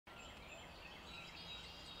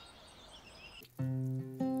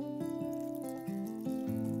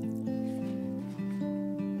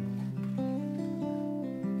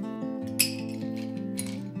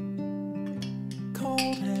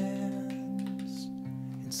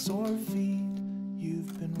sore feet.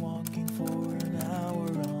 You've been walking for an hour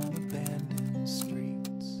on abandoned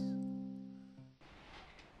streets.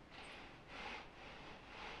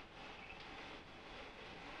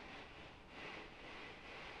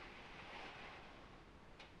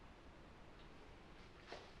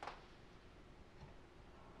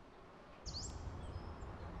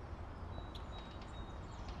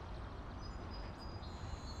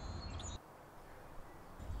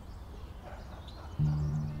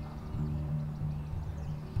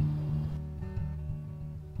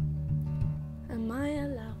 Am I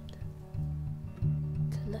allowed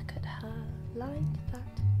to look at her like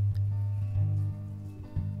that?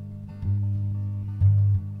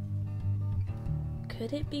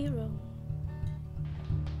 Could it be wrong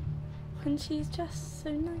when she's just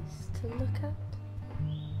so nice to look at?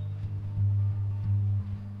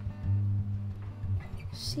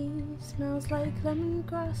 She smells like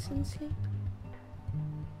lemongrass and sleep.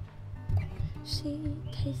 She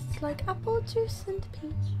tastes like apple juice and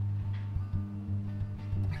peach.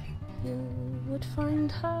 You would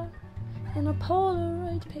find her in a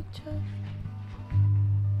Polaroid picture.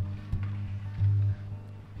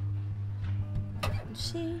 And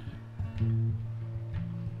she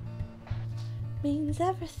means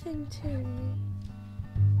everything to me.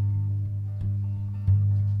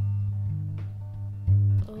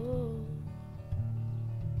 Oh,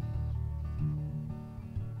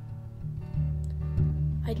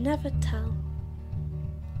 I'd never tell.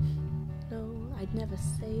 No, I'd never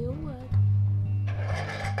say a word.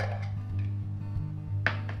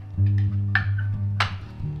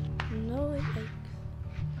 No, it aches,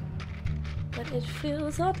 but it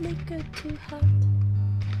feels oddly good to hurt.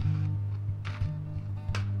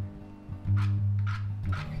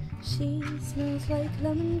 She smells like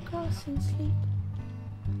lemongrass and sleep.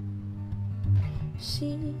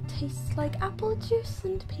 She tastes like apple juice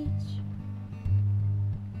and peach.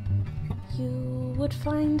 You would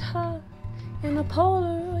find her in a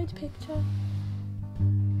Polaroid picture.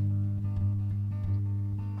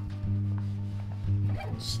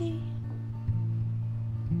 And she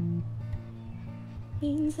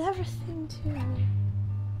means everything to me.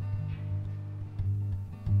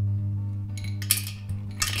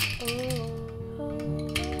 Oh, oh,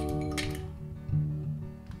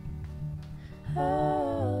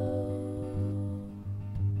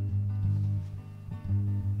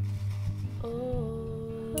 oh, oh,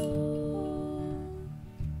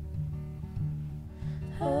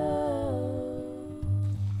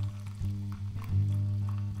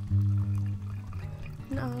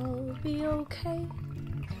 and I'll be okay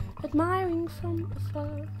admiring from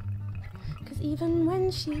afar. 'Cause even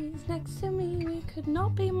when she's next to me, we could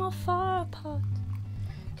not be more far apart.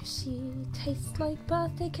 'Cause she tastes like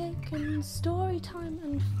birthday cake and story time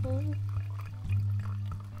and fall.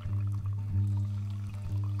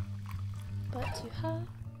 But to her,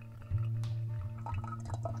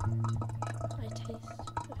 I taste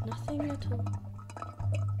of nothing at all.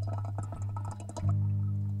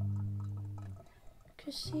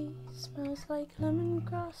 'Cause she smells like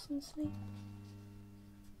lemongrass and sleep.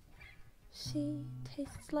 She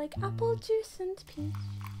tastes like apple juice and peach.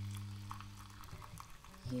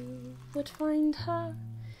 You would find her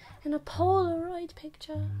in a Polaroid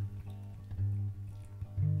picture.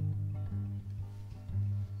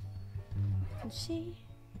 And she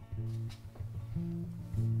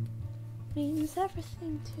means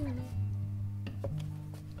everything to me.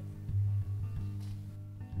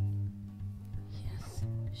 Yes,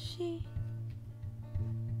 she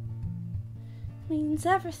means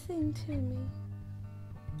everything to me.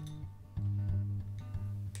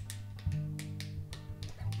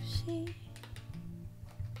 She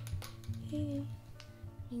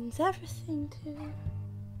means everything to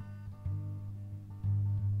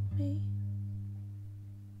me.